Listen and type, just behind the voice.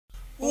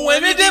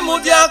Uwevwi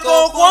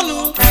mudiako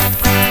kwonu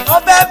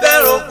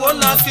obebero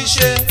kwona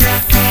kishe.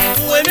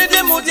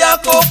 Uwevwi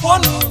mudiako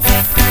kwonu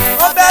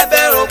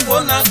obebero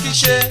kwona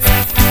kishe.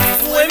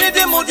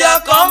 Uwevwi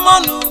mudiako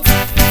monu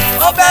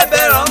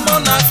obebero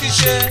mona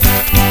kishe.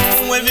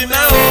 Uwevwi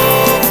meo,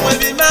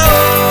 uwevwi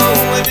meo,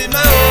 uwevwi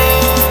meo.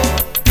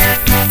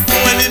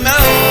 Uwevwi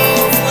meo,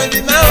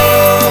 uwevwi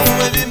meo,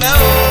 uwevwi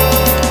meo.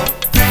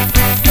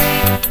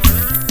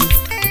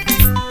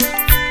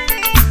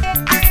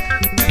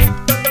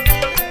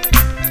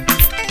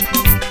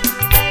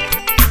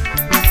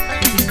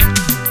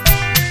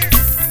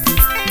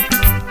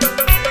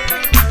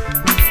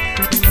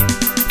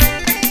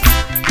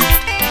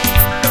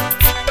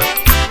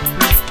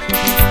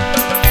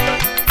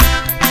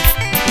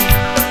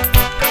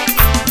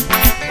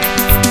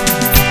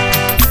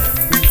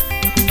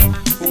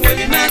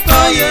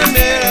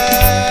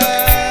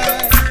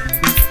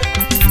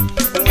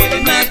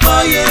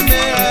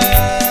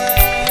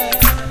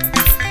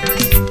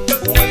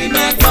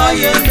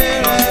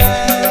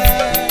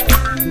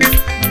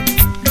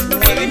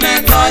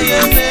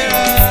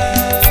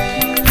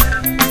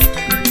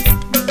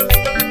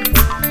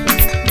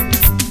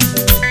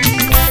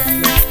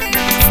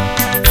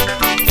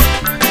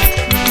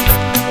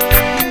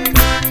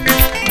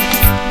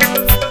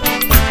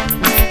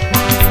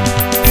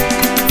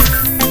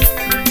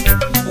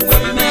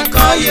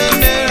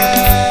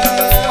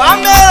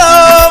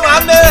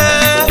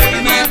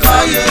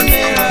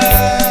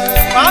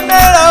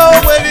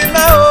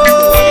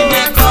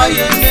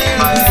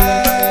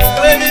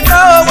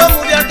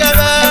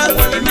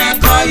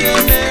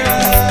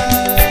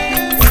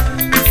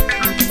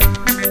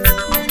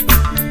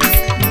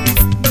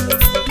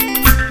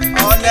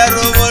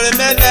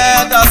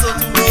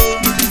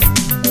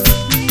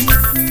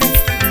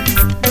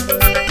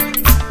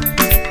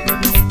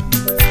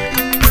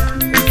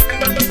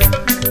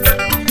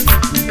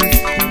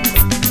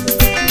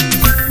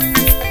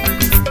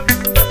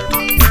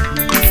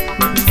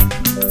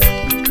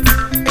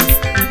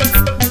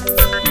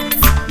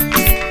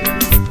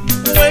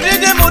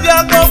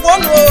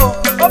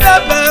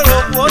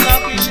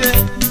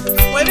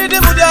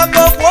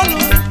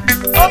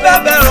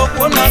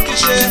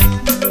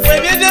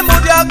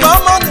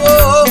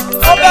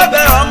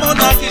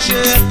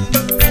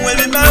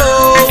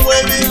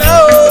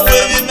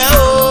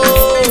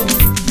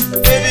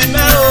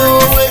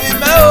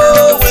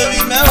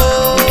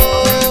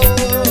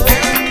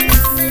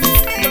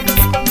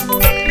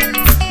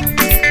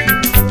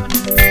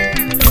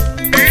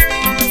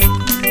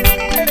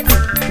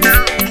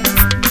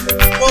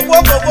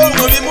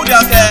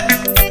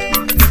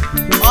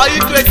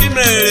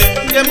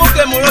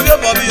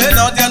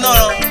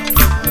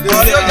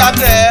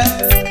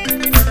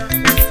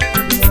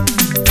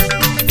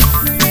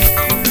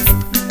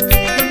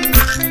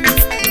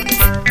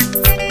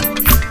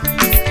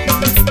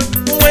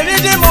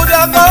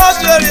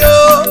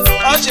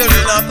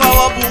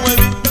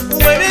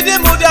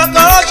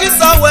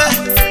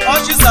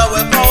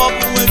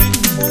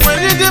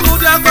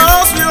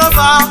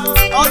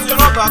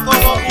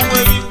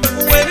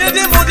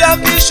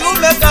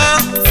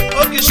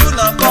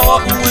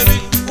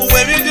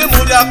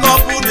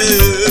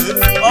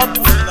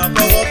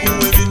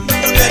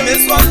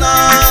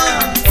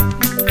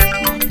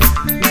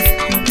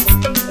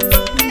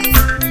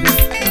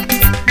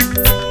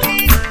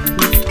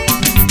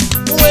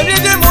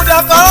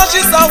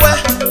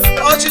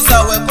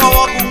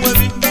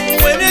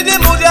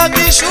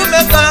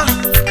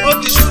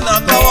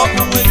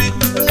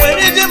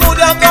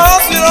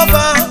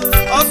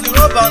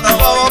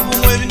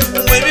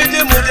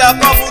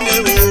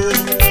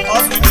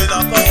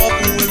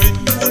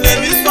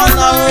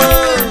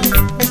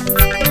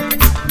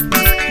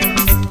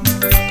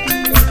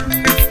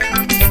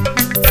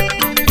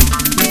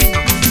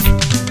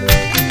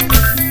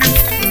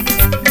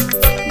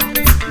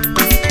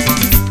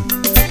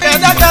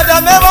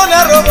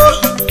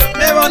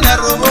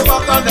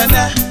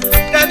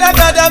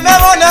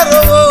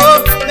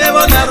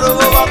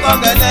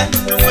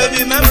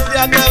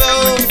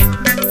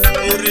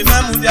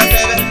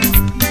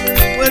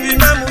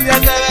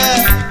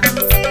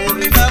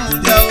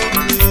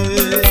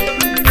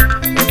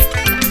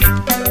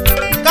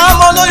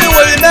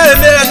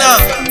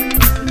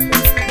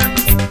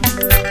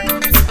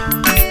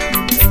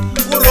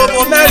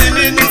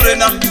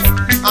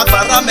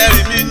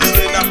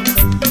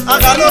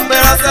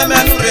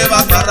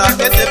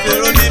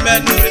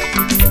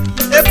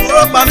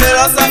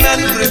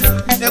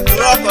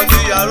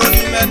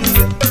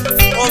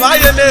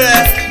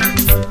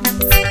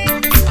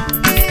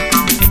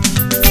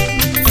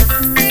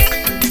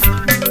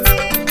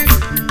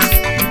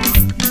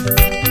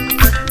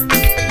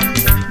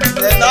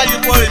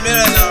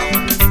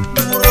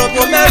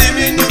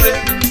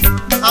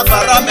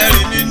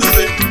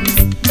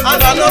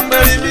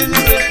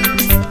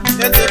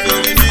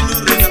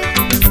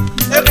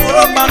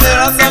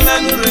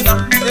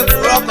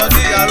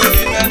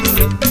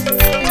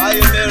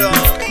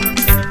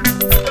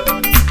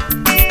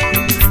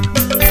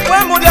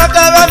 When Mudia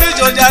Kava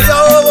Mijo Jario,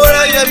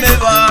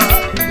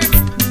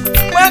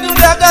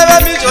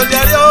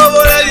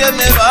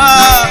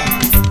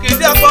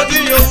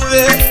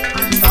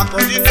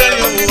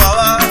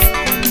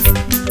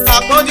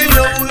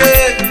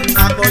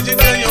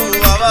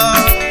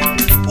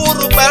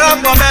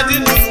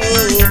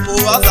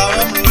 sa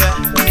omre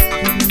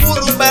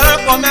uru bere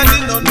komeni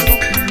nonu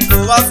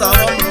wa sa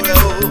omre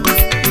o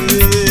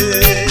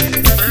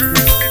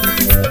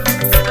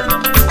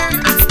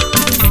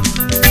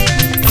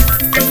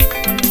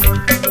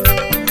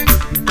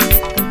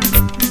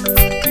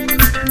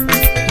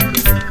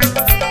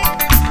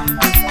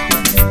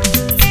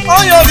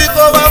Oyo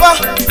biko baba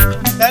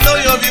eno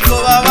yo biko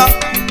baba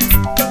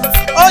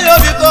Oyo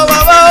biko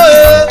baba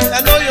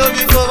eno yo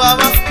biko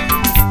baba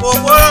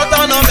Oporo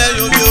tano me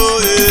yo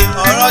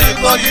ọ̀rọ̀ yìí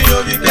kò yí yo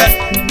bike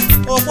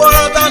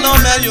Oporo tano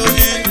me yo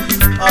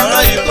ọ̀rọ̀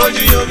yìí kò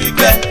yí yo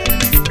bike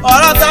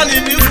ọ̀rọ̀ tani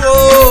mi wo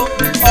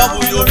ọbù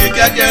yo bi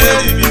kékeré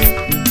ri mi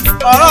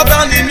ọ̀rọ̀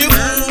tani mi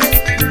wo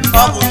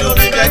ọbù yo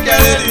bi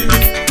kékeré ri mi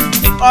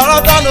ọ̀rọ̀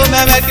tano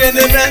meme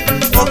kene me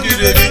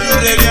okire bi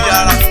jure ri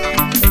yara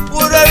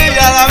ure ri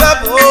yara me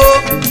bo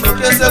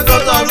okese ko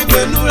toru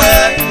penu re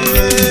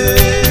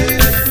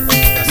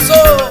so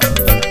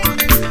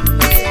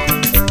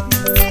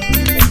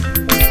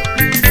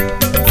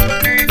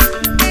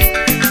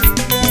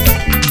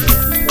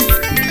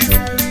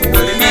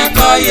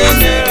Ye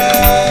mere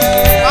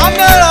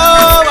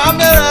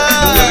amera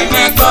we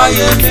me call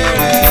ye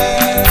mere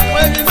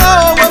when you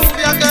know when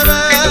we are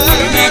we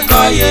me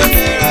call ye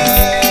mere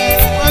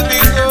when we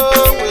go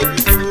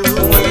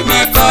we me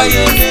call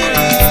ye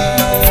mere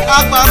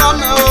agbara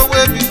me o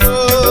we go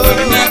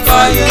we me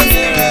call ye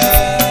mere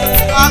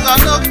aga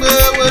no pe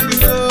we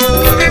go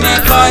we me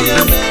call ye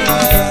mere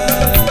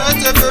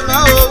ete pe ma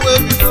o we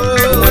go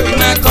we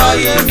me call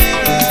ye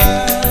mere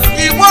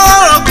iwo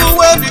orogun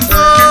we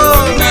go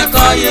we me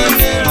call ye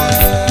mere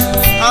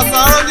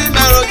asaro ni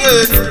mero de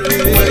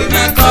we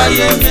me call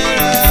ye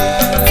mere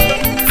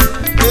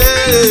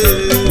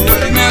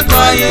we me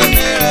call ye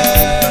mere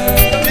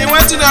ni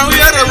went na we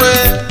are we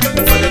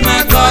me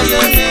call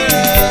ye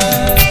mere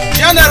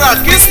General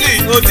Kingsley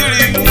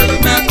Odiri we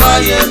me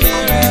call ye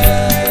mere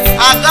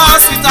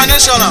Agas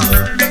International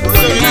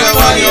we me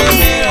call ye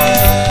mere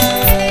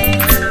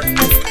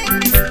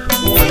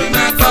we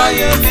me call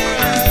ye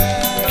mere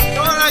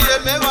ora ye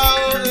mewa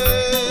o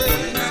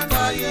we me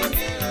call ye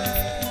mere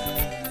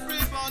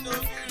free bond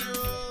Oviri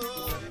o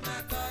we me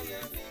call ye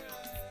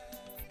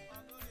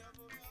mere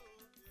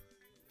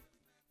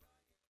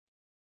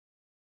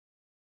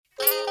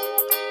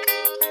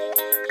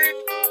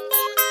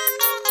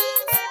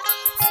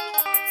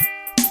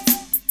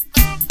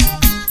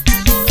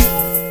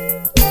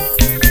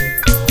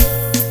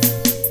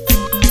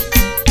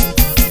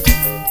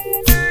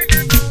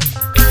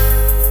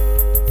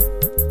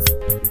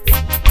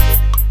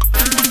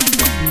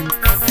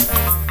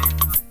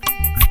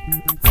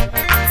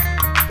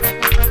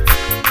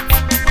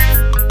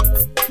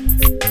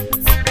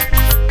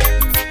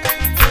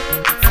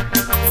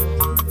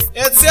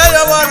It's your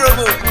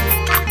Uhrobo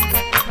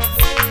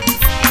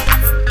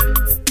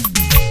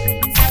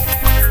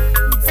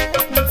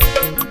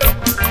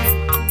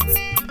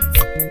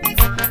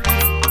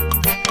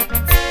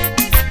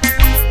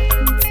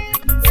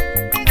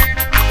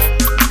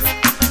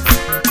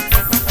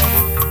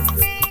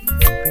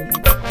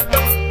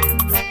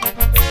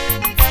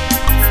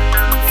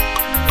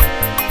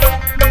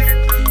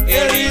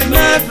Eri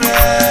mefre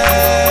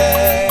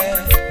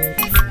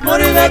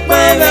mori le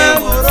pele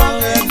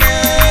urongene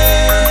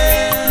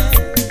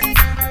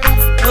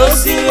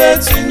osiwe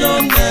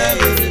tinone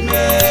eri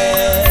me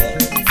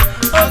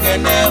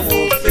ogene wo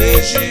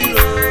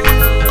fejiro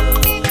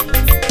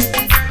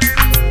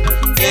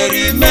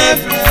Eri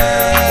mefre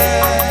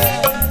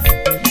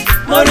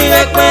mori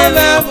le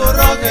pele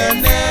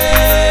urongene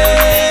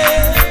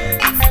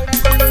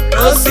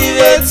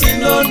osiwe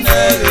tinone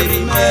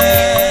eri me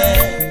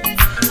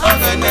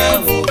ogene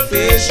wo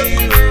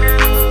fejiro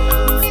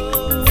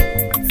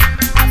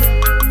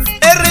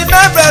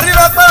remember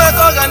river para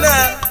kogana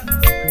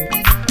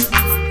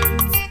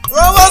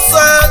rowo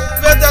so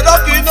bete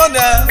doki no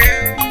na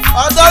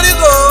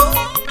odorigo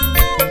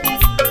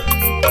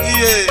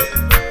iye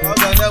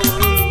ogana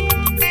woro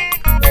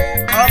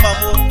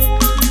amamu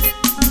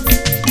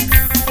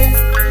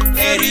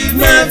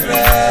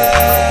remember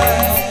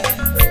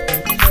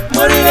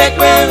mori le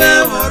pele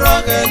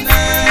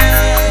urongene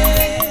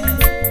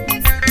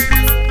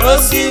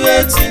osiwe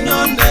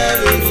tinone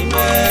eri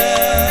me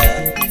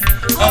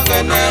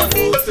ogene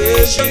wo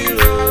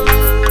fejiro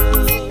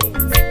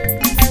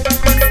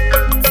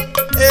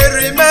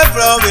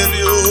remember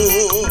Oviri o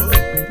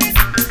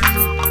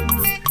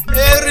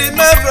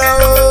remember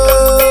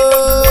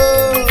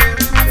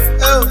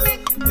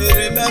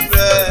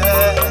remember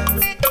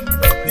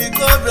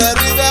because the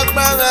river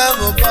para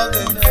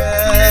kogana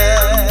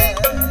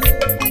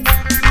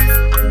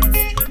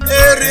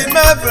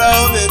remember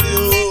Oviri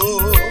o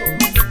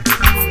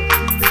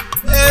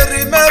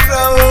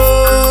remember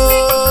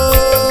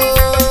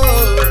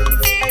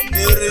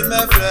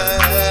remember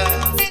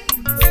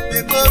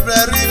because the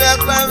river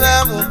para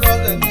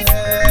kogana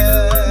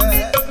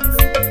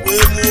we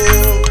mu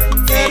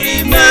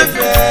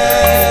remember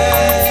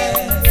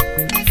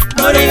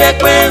mori le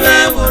pele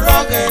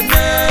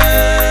urongene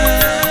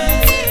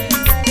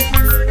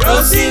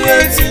osiwe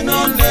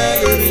tinone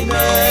eri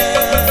me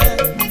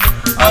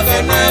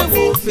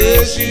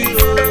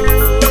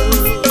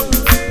fejiro.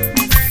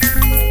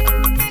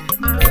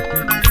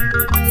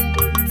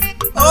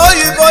 Oh,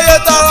 you boy,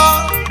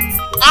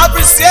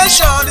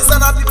 appreciation is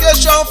an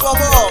application for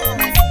more.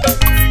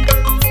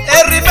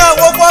 Every man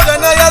walk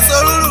on a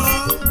yasolulu.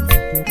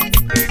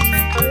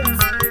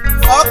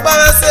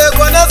 Okpara se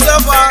kone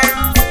sefa.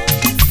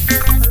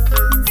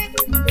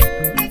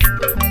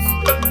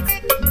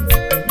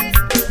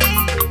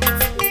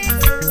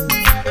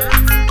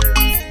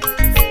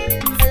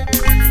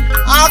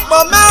 Akpo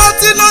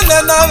mẹ́rẹ́tì ló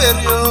nẹ́nà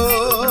wèrè o.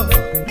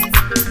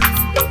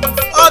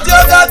 Ọdí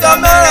ó gàgà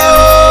mẹ́rẹ̀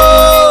o.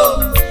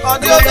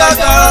 Ọdí ó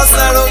gàgà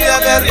rọ́sẹ̀rọ̀ bí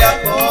ẹbẹ̀ rí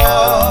àpọ̀.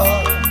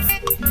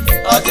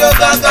 Ọdí ó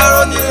gàgà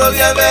ronírò bí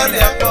ẹbẹ̀ rí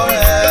àpọ̀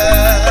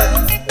rẹ̀.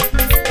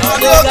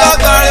 Ọdí ó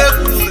gàgà rẹ̀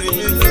kúrò rí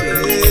mi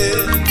lóore.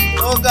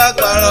 Ó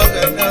gàgà rọ̀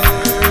gẹ̀gẹ̀ o.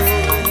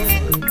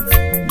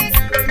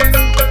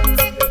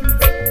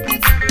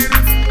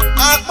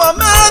 Akpo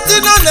mẹ́rẹ́tì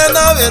ló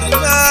nẹ́nà wèrè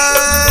mẹ́.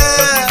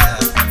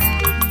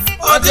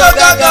 Ọdí ó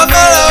gàgà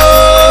mẹ́rẹ̀ o.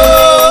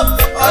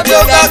 Ọdí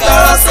ó gàgà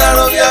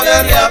rọ́sẹ̀rọ̀ bí ẹbẹ̀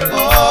rí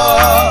àpọ̀.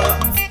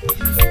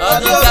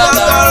 Ọdí ó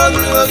gàgà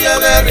ronírò bí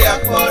ẹbẹ̀ rí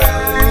àpọ̀ rẹ̀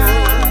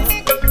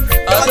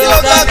o. Ọdí ó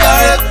gàgà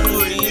rẹ̀ kúrò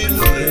rí mi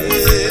lóore.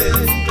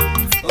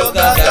 Ó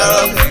gàgà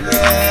rọ̀ gẹ̀gẹ̀.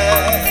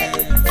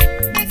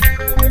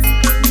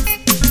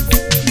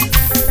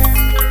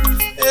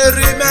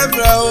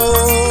 Remember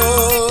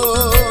o.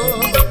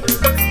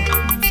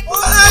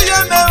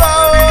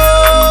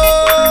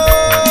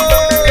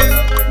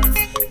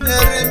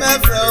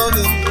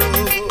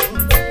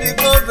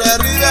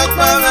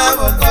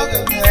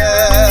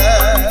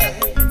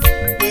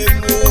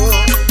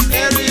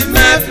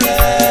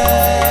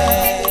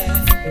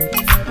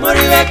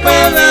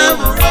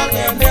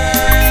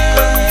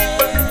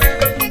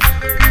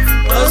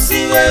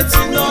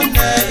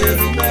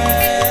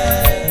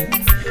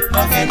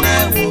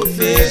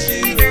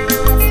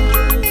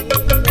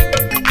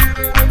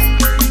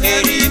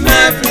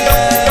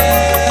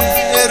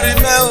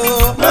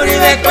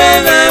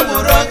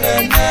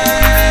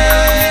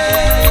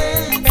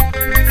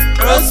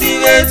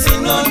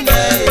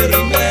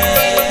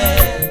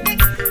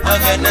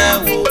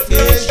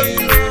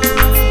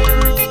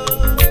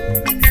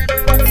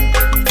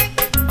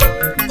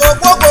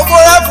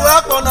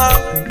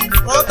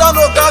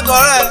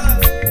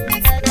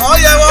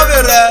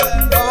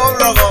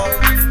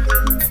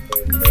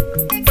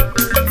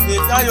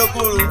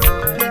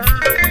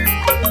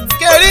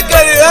 Keri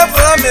rẹ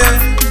fúnra mi,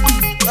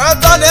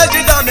 ẹ̀tọ́ ní ẹ̀jí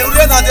dà mí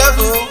wúlé náà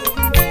dẹ́fò.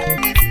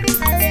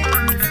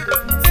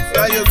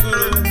 Ìfẹ́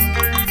ayọ̀kúrò.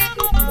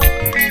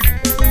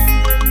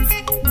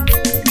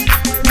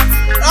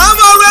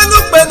 Àwọn ọ̀rẹ́nu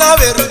pé náà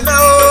wèrè mẹ́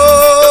o.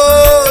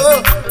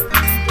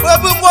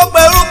 Wẹ́bú pọ̀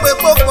pẹ̀lú pé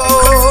pọ̀pọ̀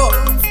o.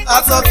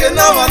 Àtọ̀kẹ́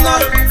náà wà náà,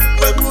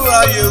 wẹ́bú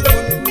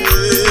ayọ̀kúrò nùwé.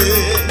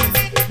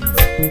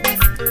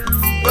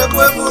 Wẹ́bú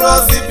ẹ̀bùrọ̀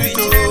síbi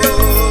tó.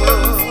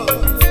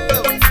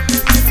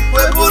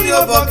 Ni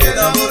o boke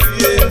na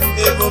morie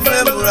ebo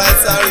memura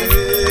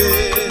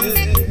sare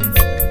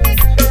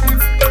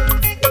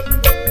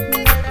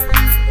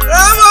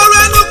Ramo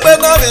renu pe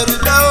na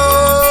veruta o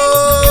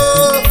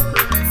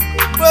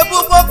Webu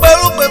po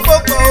peru pe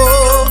popo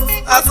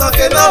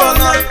asoke na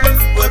wana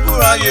webu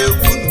ra ye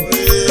kunu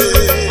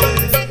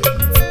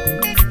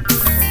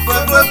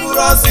webu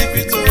ra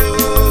sipito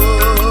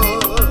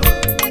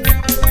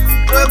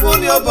Webu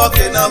ni o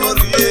boke na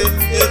morie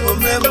ebo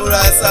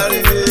memura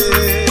sare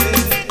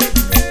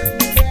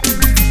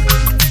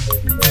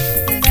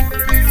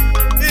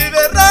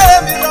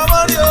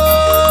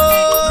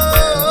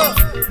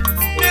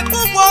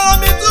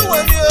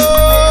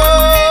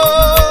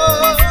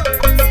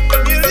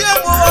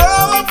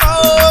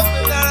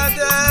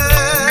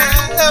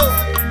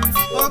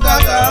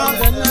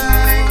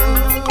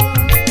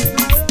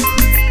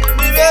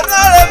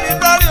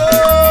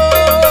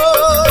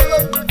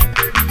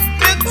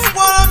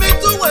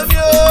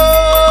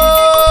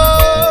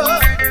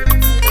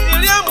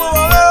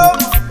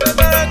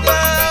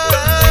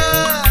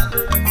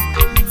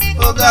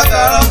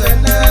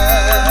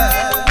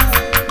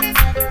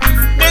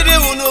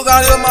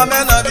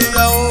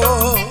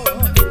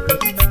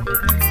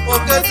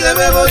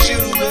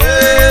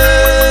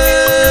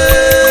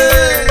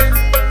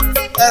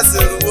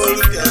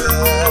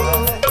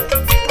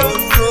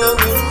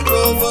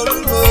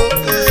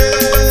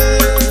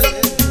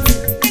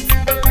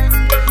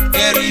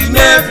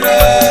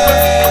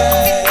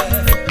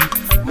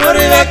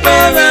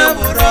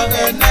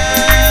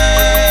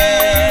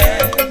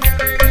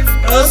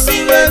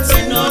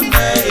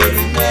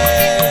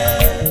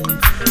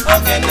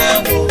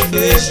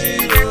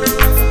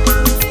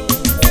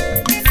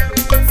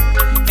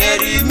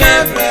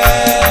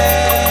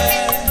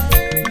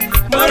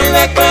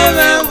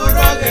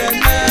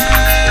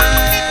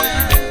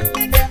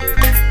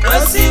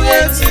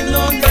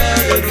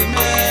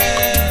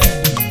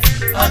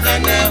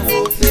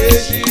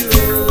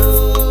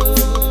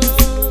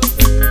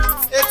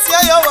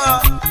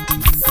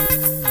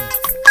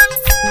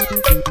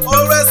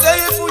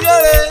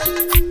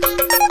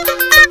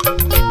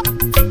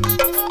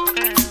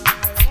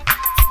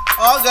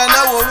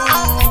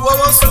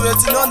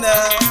suetinone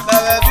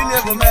bebe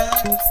binegome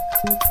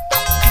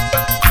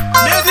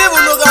midi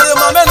bunugari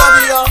mame na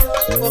biyo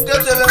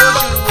okete be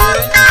ojuwe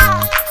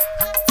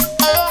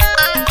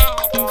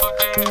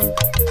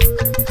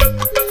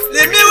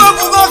limi wo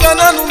kugo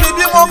gana nu mi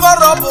bi mo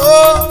gorobo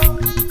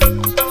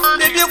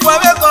mi bi kwa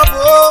be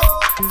kobo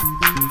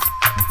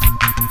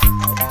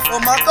o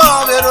ma ko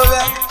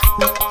berobe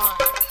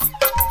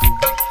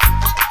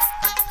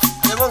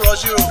ebo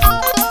rojiro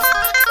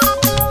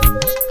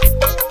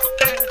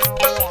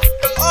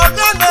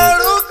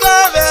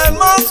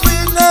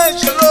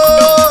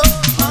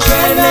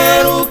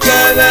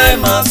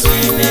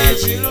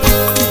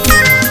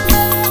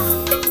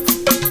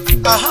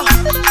aha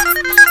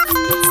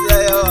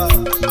yeah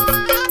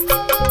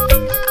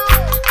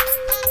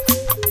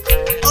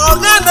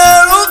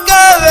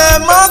ogenerukere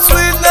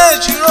maswine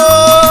jiro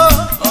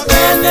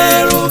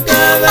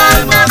ogenerukere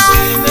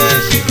maswine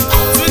jiro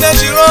swine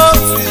jiro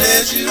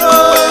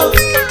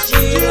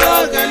jiro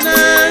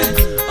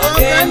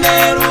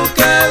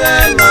ogenerukere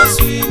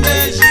maswine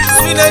jiro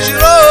swine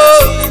jiro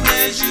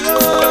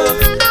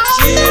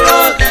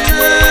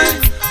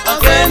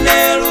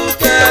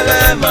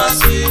ogenerukere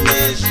maswine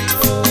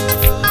jiro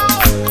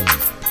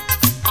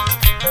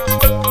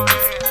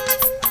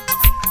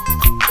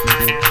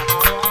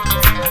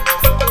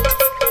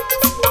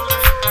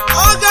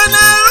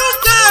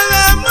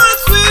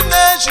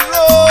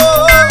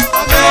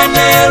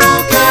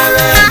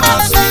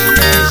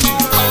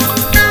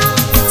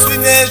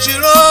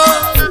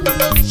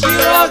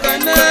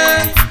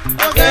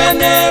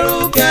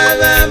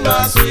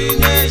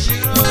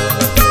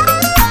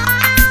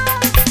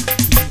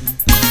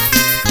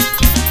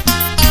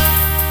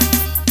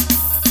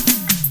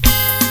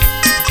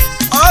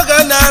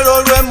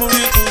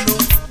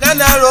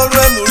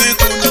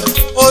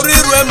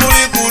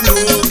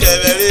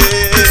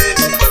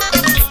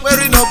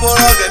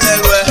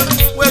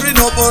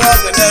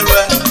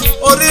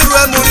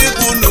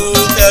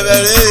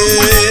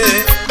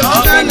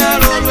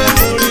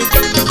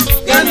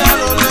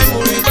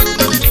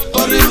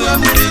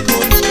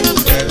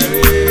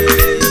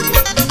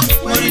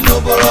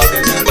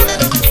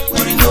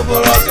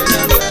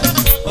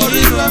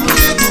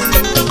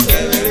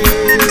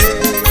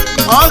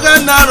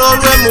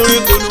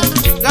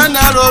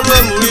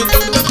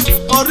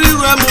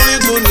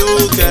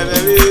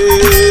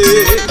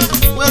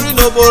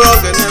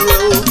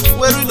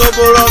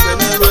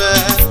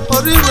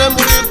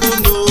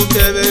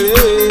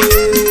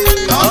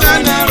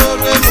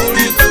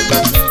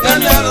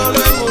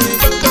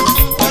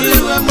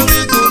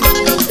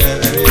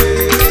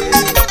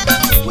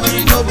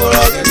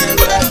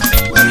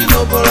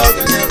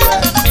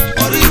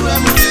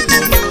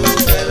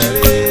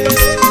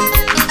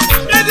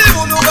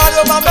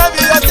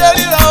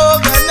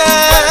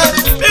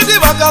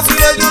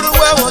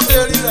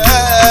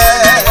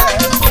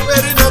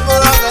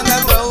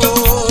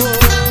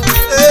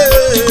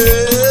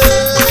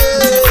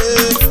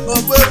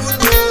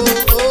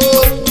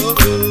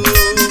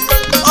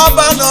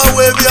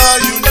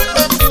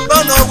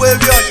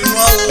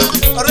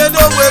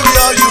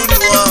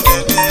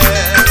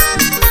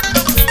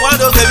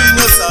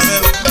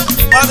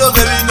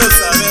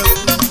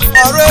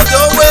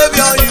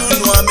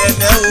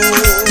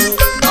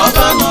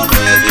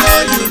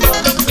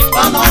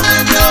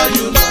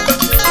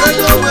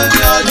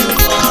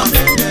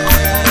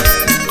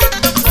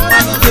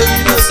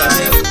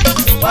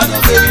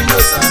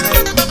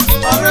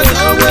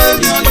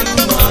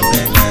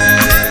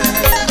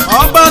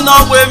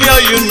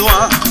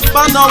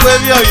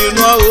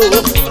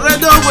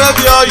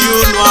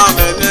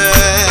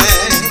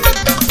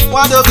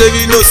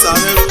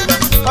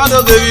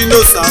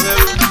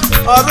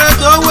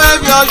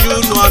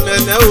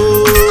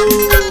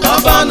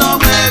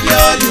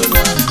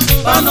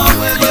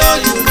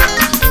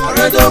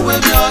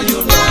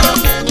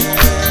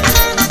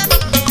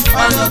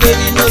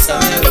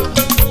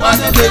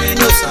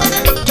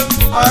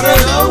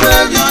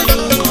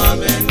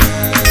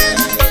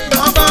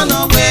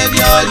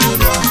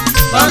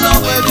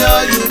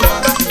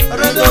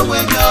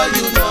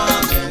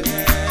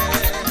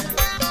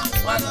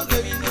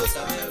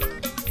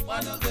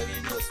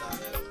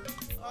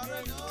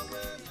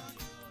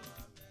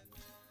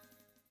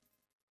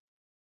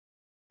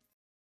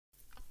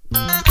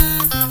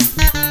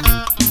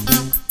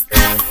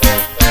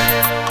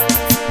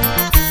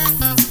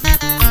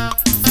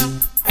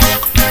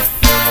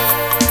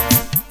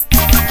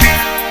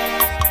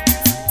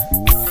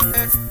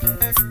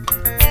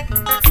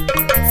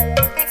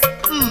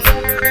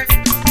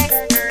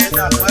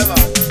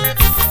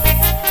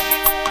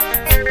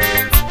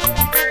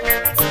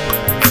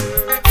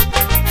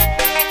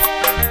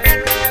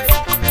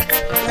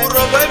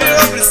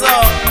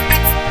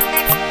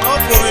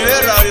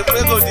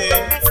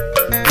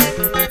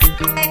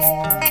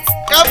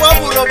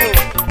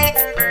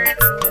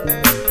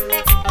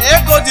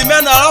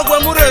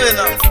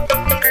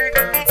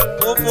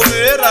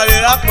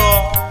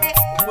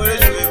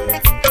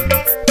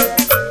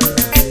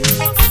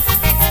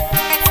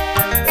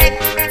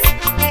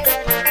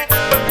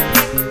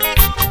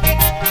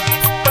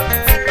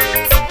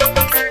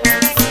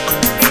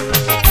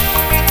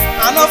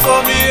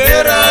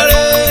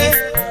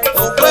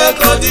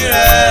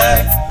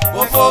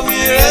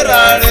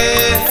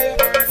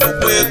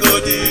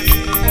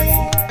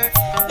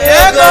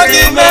ego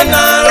di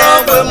menara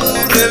ogwe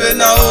murebe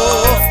na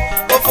o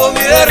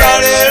ofomire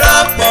rare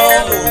rapo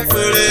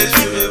okwere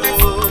jurebo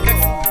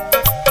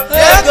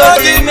ego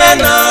di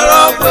menara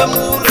ogwe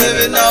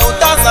murebe na o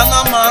tazana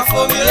ma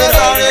ofomire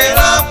rare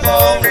rapo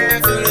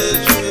okwere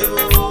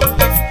jurebo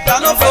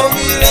tano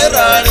ofomire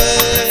rare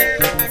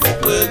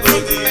okwego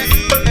di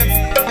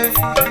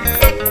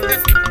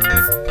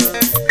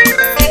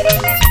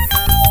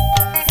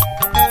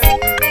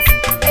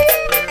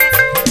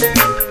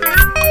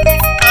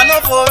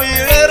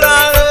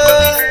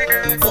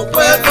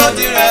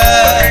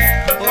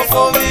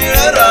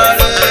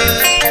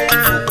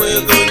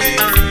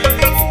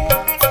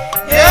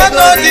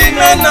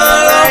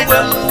menara ogwe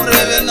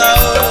murebe na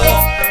o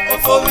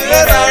ofomire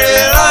rare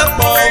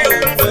rapo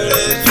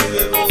okwere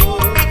jurebo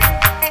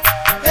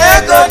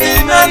ego di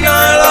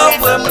menara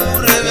ogwe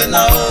murebe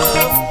na o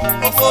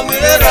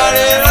ofomire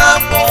rare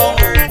rapo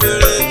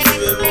okwere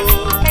jurebo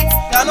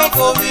yano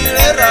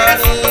ofomire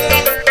rare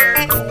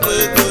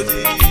okwego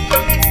di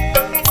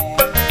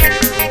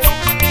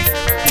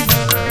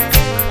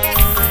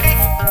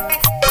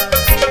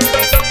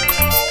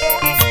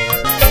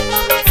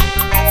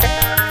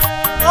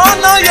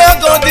Ono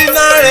yego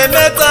dinare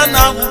meta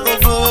na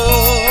Uhrobo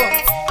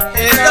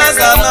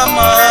itazana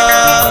ma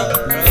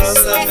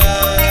roseme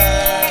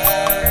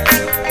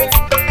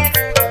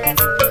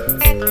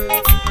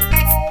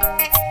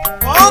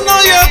Ono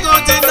yego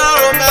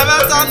dinaro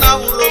meta na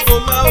Uhrobo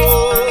me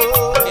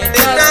o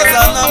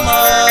itazana ma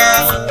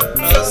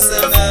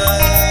roseme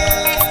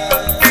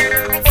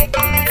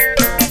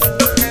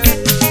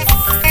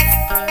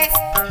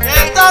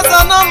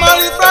itazana ma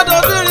rifrado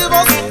biri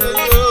bosu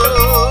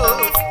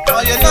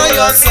na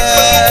yose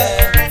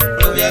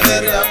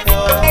Uwevwi apo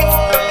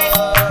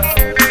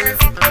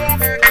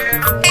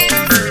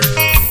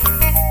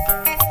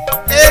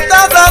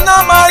etazana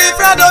mari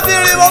frado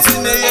biri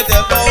wosineye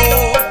debo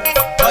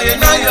oye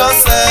na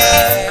yose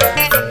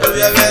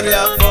Uwevwi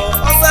apo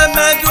ose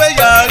medwe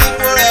yari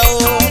kure o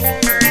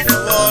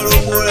woro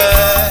kure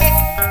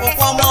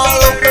okomo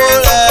ro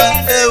kure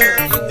ewu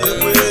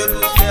ekwere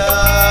buja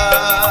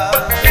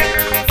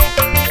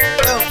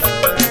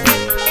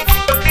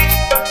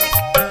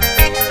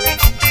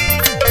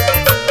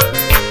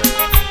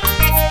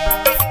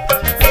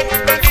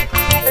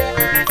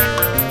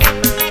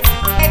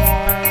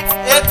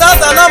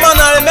na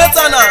manare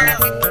metana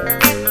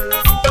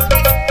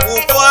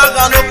uko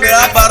aga no pe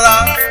agbara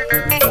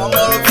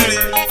omoro biri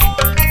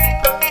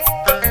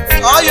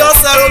ayo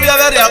sero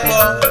Uwevwi apo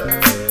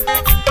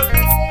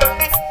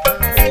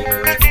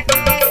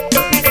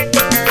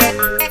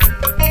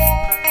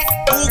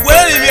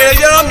ugweri mere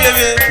yero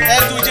mebe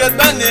etuje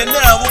gbane ni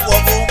awupo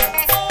bo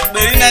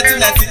beri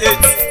 1998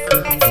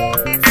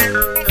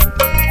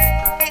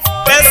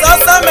 pesa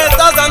sa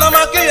meta na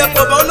makiye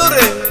ko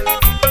bonure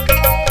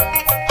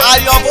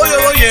ayo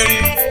boyo yeri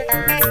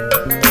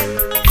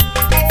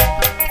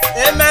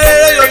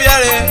emerere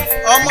yobiare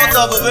omo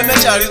to bo be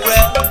mechari gbe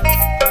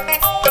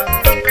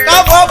ka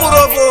bo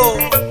Uhrobo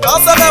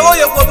ose me wo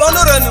ye ko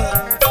bonure nu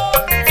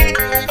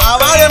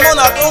aware mo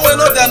na to we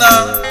no dena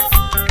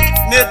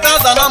ni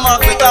tazana ma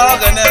petaro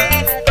gene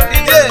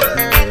ide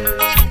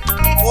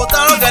o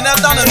taro gene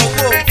tanu nu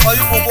ko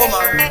oyu popo ma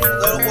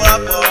do ko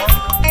rapo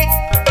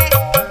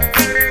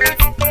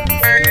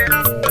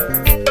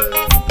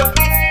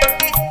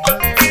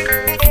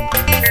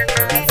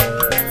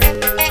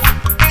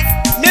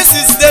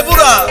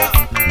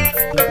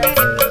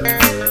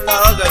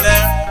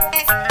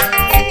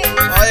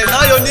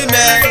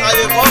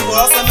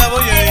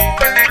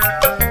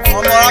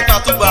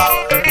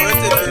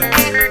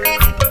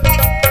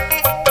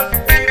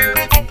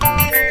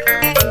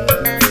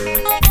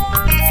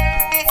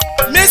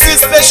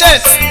Mrs.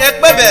 Patient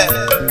ekpebe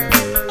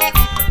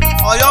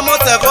oyomo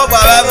tefo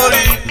baba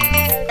lori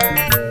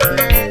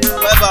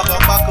baba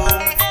pako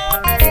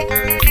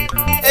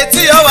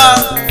eti yowa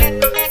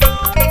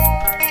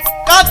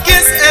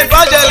Catkins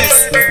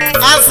Evangelist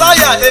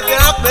Azaya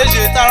ebera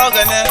peje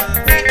tarogene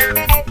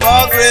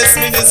God Grace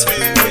Ministry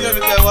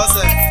oyomike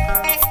wose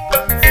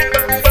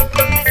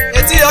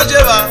eti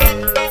yojeba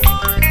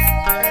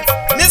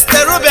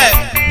Mr. Ruben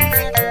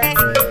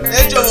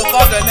ejowo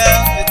kogene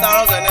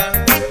tarogene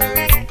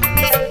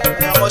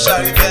ayamo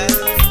sharibe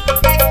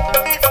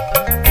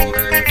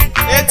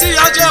eti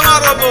yojewa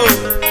Uhrobo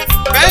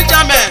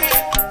Benjamin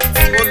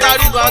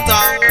otari gota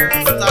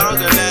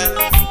tarogene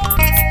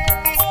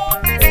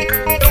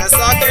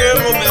esakire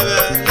rumebe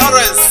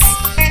Lawrence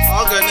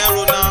ogene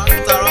runa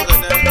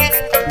tarogene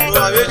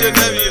Uwevwi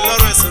nevi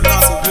Lawrence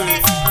Onas Oviri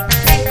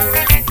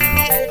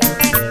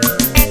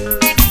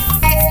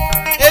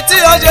eti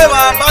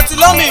yojewa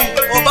Bartilomi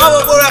obawo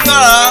kore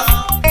kara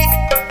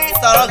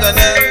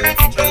tarogene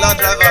trailer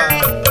driver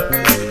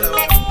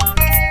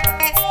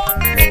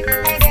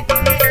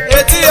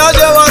eti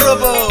yojewa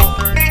Uhrobo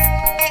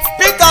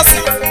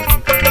Peterson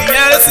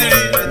ìyẹn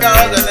siri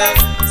tarogene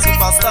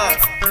superstar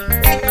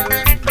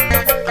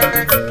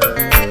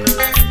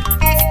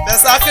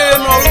besakire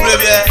mo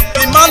Uwevwi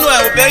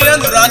Emmanuel obeye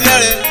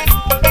nuraniere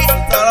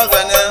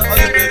tarogene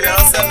Uwevwi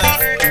raseme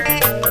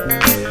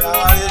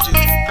yawareje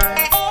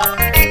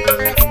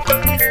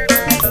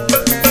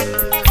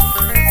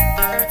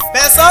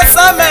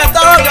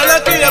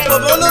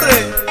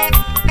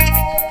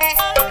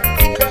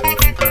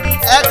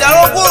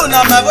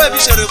vo ebi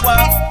shere kwa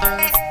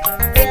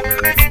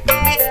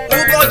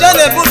ugo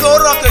jene bugo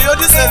roke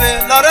yodi sebe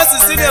la resi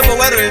sine bo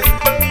were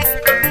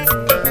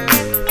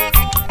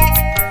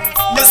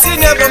mi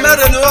sine bo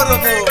mere no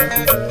Uhrobo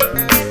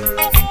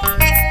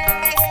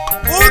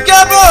uge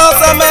bo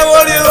sama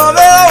wori o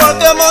be o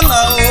te mona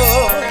o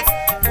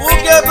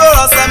uge bo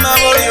sama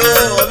wori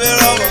o be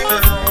ro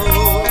o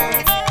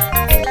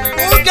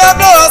uge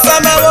bo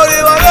sama wori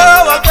o be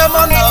o te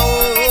mona o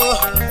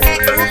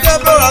uge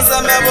bo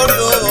sama wori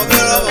o be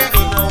ro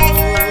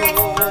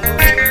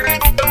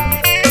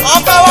o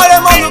pa wale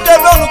mo lu ke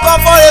bo nu ko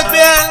fo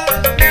egbe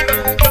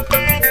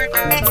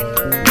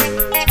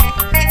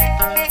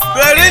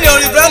beri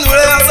nyori brand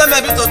re aseme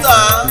bi tota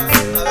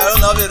aro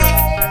na be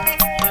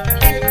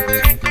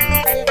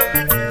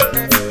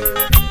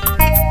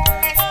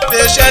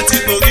patient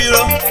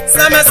kogiro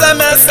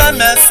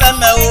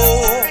seme o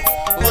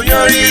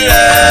oyori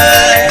re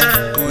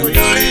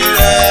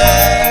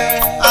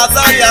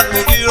azaya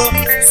kogiro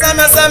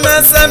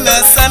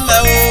seme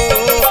o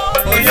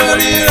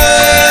oyori re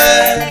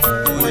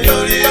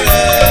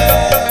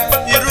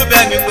irube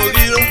mi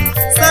kogiro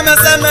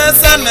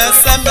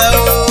seme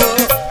o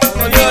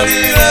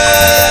oyori re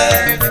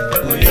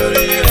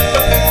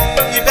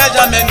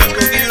ibeja me mi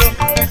kogiro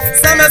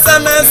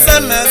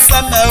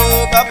seme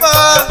o papa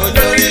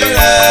oyori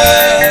re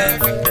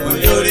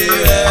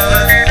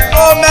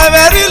o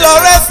meveri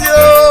loresi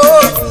o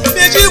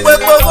biji gbe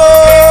pogo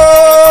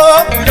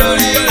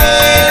oyori re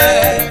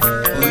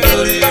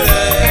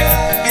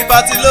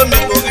ibati lo mi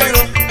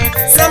kogiro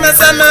seme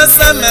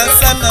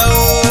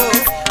o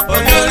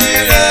oyori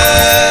re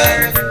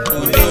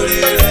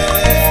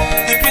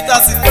ipita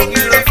si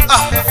kogiro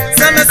ah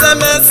seme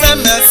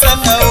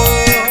o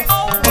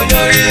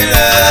oyori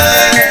re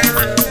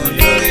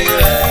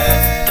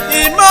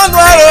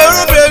Emmanuel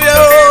orubere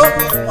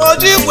o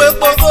ojigwe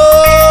pogo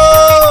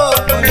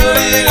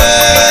oyori re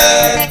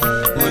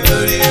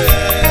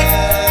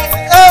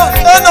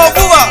eno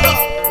buwa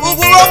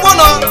Uhrobo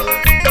na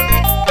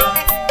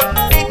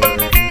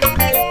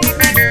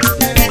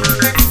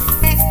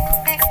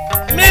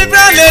mi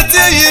brale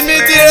ti yi mi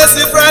dire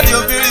si Friday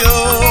Oviri o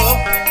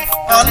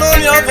onu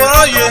ni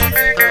oboro ye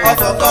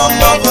okoko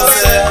mo bo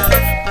se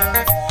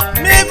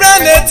mi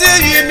brale ti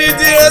yi mi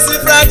dire si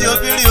Friday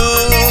Oviri o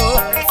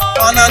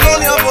ona no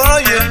ni oboro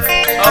ye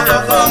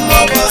okoko mo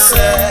bo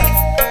se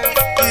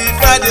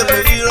Friday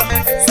Oviri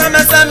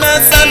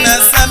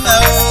seme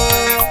o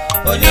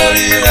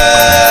oyori re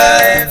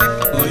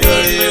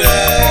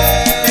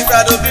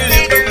Friday Oviri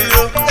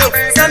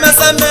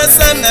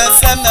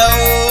seme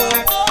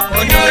o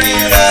oyori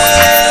re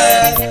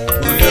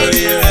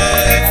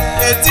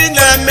eti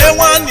na me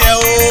wanie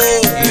o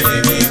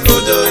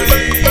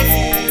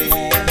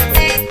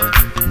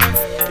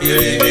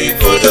irimi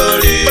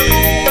kodori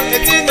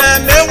eti na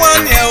me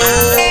wanie o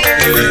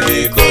irimi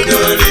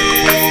kodori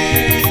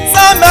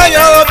sama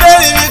yo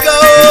beri mi go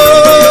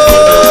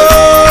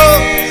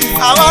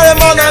aware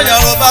mona yo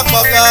ba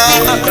poka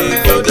irimi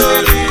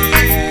kodori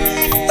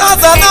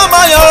tata na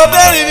ma yo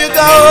beri mi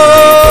go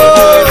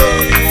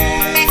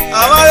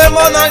aware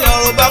mona yo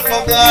ba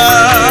poka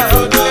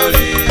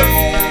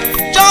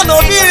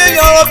Oviri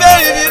yoro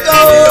beri mi ka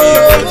o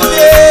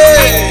buye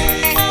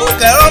o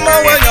kero mo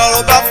we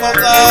yoro ba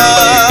foka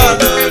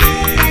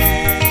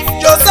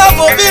Joseph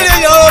Oviri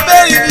yoro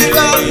beri mi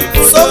ka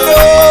soko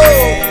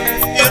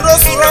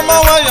irosu romo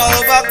we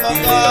yoro ba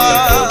foka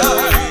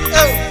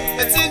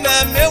eti na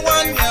me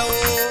wanie o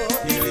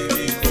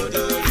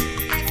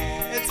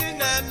eti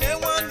na me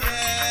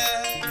wanie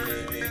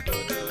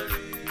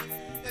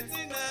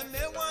eti na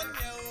me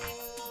wanie o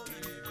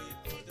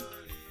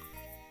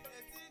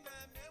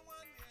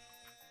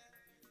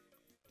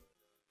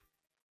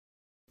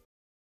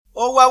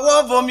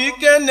Owawo vomi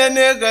ke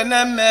nene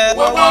geneme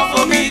Wawa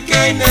fomi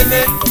ke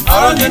nene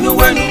aro nenu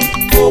wenu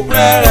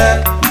obrere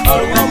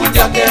aro mu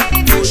jake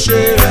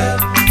oshere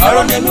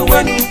aro nenu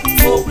wenu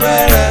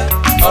obrere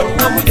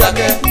aro mu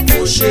jake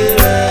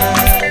oshere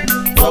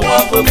Wawa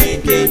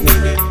fomi ke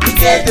nene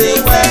ikede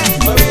we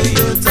aro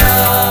yota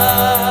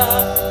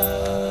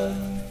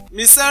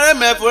Misere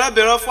me pore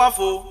bero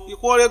fafo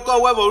ikore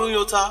go we boru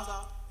yota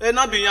e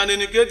na biyan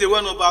ni gede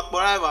we no ba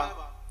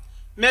poraiva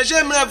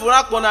Meje mre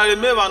vura kponare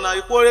meva na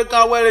ikore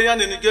ka were ya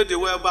ni gede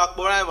we ba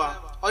poraiva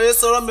oye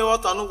soro me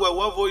wota nu we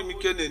wo imi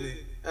kenene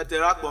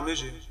etera kpo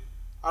meje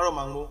aro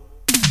mango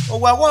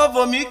Owa wo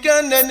vo mi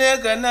kenene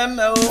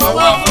geneme o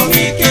Wawa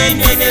fomi ke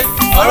nene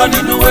aro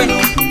nenu wenu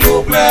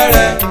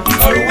obrere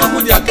aro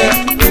mu jake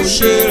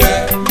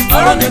oshere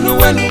aro nenu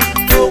wenu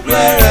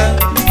obrere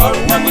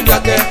aro mu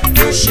jake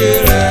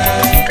oshere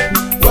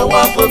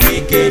Wawa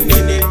fomi ke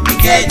nene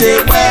ikede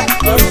we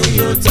aro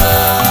yota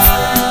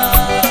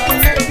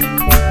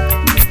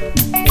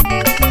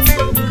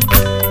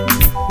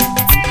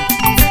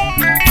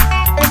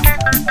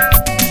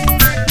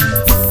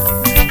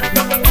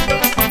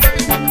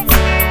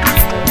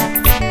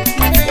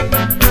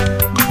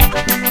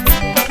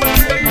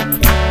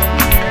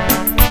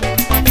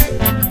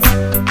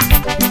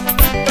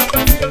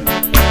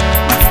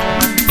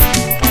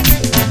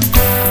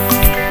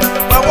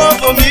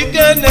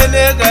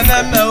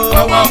ganeme o.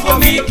 Wawa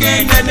fomi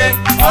kenene,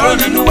 oro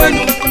ninu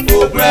wenu,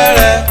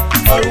 obrere.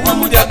 Oruwa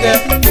mudiake,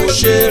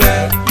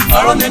 oshere.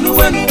 Oro ninu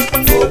wenu,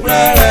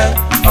 obrere.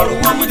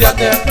 Oruwa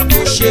mudiake,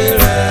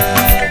 oshere.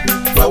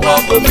 Wawa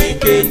fomi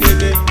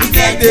kenene,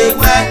 igede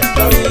we,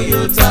 oru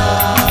yota.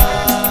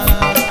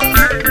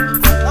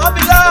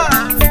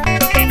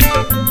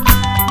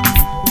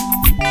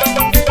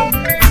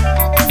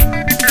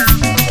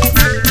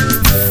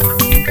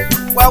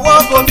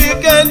 Wawa fomi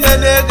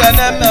kenene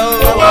ganeme o.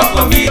 Wawa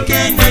fomi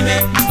kenene,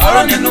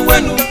 oro ninu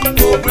wenu,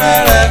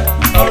 obrere.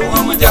 Oruwa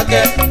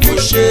mudiake,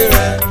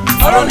 oshere.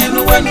 Oro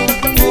ninu wenu,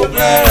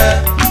 obrere.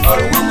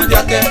 Oruwa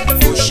mudiake,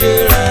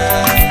 oshere.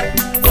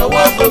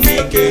 Wawa fomi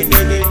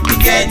kenene,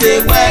 igede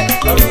we,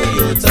 oru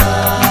yota.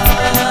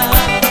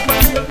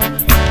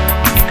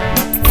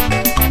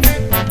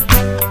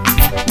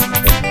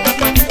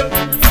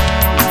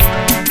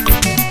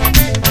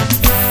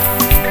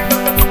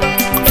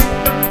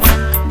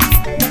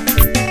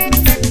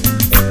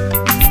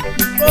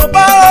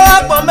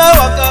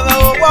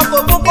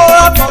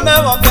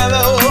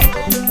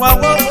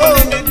 Wawa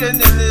fomi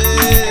kenene,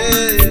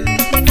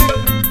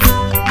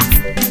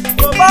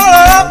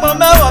 obara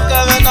akpome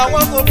wakere na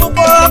wako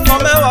pupo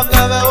akpome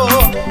wakere o.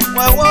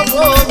 Wawa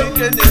fomi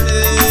kenene,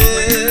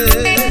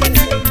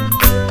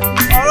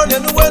 oro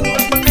nenu wenu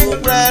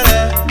obrere,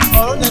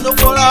 oro nenu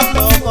kora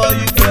koko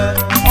yike,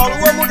 oro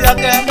wo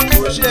mudiake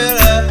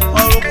oshere,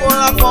 oro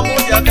kora koko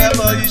mudiake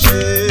bo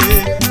ishe.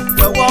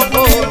 Wawa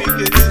fomi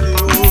kenene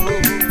o.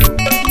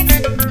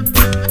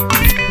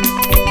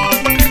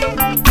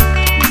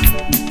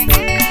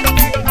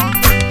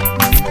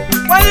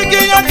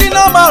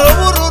 Kina maro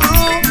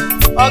bururu,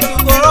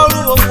 akukoro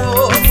ruoko,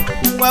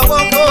 wawa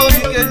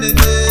fomi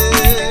kenene.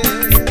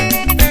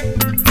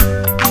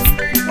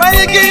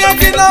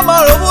 Kina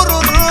maro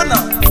bururu na,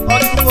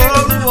 akukoro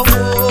ruoko,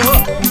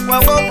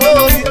 wawa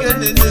fomi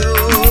kenene o.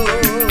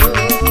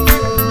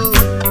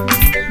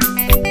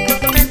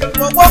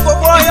 Koko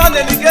ya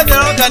neligede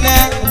rangane,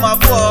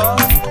 umabuo.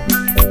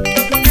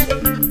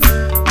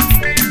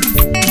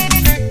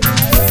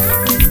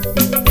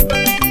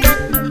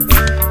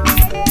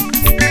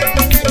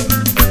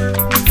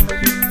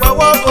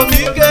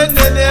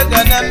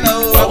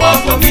 Wawa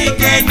fomi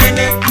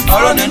kenene,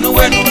 oro ninu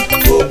wenu,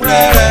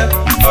 obrere.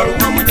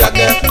 Oruwa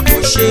mudiake,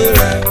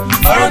 oshere.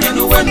 Oro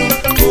ninu wenu,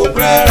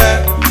 obrere.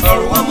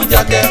 Oruwa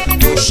mudiake,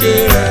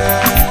 oshere.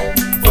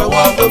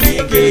 Wawa fomi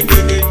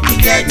kenene,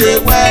 igede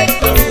we,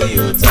 oru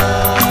yota.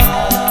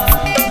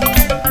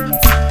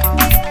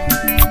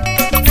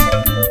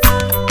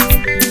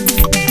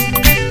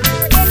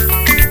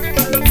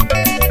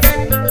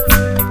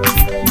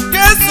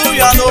 Yesu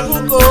ya no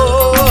buko.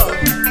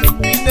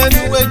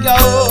 Weka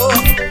o,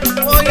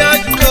 oya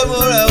juwebo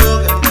re o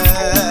gene.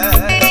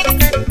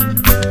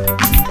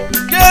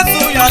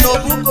 Yesu ya no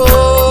buko,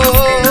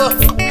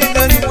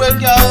 inenu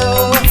weka o,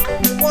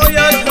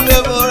 oya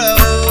juwebo re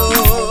o.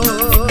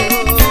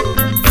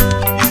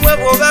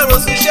 Iwebo vero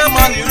si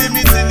shaman iri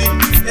mitini,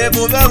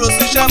 ebo vero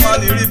si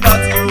shaman iri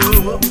party o.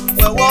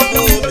 Wewo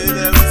bo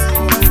vero si o.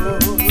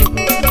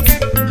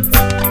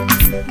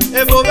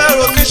 Ebo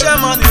vero si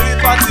shaman iri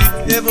party,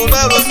 ebo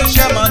vero si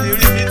shaman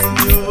iri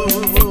mitini o.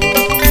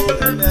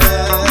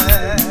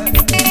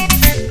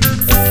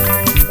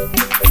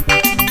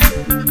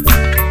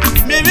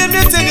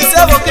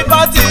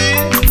 Party,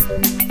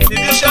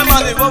 the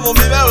chairman is over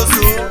me very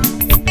soon.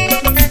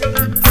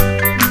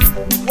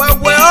 When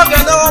we are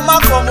going to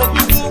make a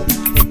move,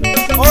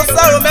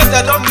 also make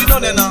a donkey on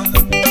the now.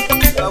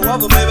 I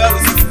want to be very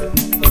soon.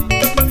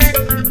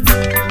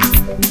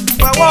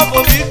 I want to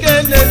be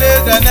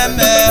Kenene, I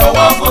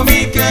want to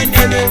be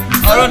Kenene,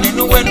 I don't need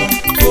no one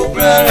to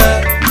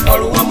pray,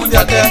 or woman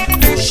jacket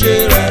to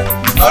share,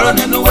 I don't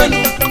need no one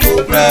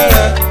to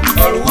pray,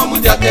 or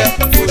woman jacket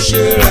to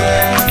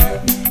share.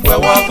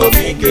 Wawa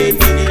fomi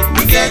kenene,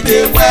 igede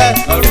we,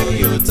 oru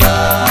yota.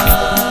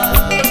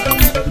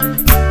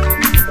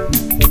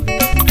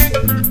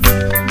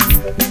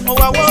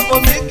 Wawa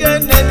fomi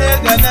kenene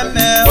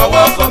ganeme.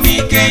 Wawa fomi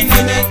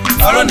kenene,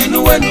 oro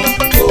ninu wenu,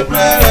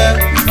 obrere.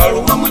 Oru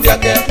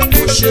wamujake,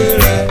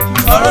 oshere.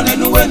 Oro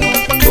ninu wenu,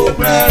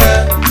 obrere.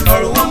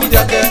 Oru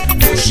wamujake,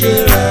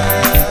 oshere.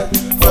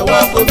 Wawa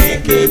fomi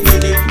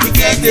kenene,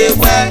 igede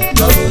we,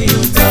 oru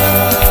yota.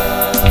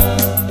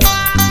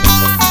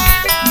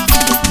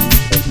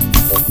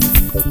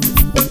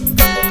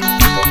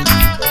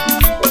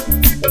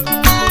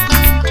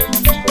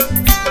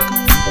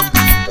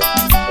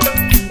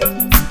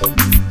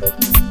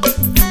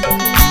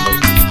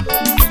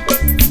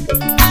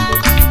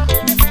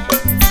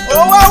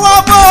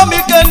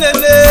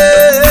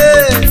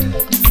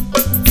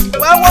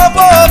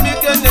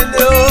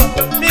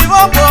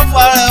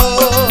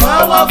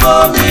 Wawa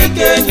fomi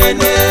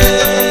kenene,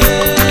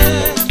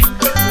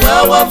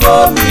 wawa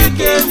fomi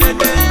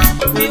kenene,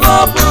 mi wo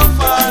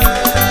fare.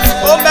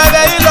 O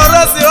mere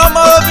iloro si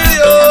omo Oviri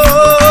o,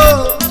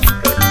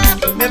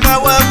 mi ma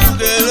wa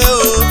kugere o,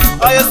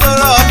 aye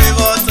soro mi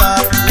bota.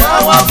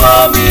 Wawa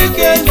fomi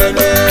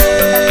kenene,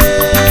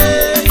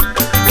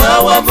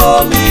 wawa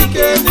fomi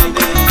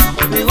kenene,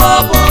 mi wo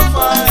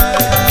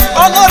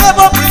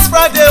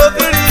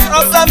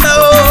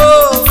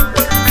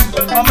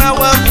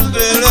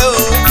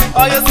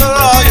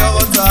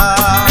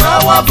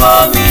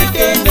bomi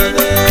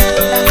kenene.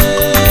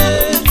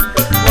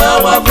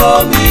 Wawa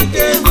bomi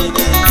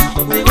kenene.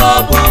 Mi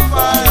bobo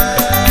fire.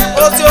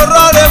 O ti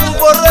orore mu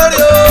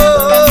borere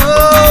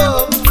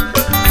o.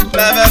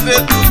 Bebe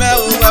betu me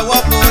o wewo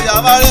po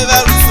yabare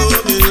veru so.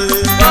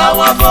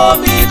 Wawa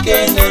bomi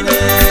kenene.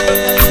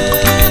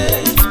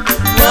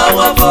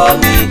 Wawa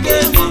bomi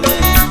kenene.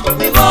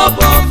 Mi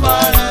bobo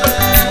fire.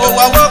 O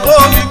wewo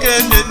bomi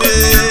kenene.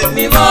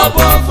 Mi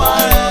bobo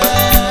fire.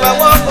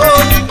 Wewo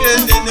bomi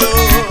kenene o.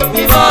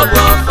 Mi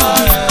bobo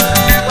fire.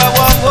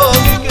 Wewo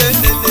bomi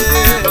kenene.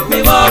 Mi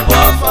bobo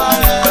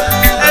fire.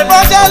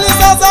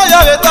 Evangelist Asayo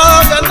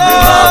Etan Kene.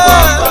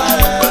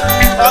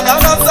 Ona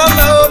na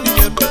sama o mi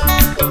kepe.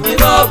 Mi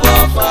bobo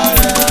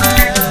fire.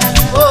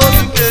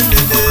 Bomi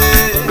kenene.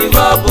 Mi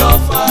bobo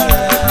fire.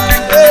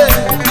 Hey,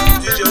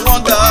 DJ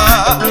Wonder.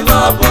 Mi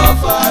bobo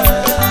fire.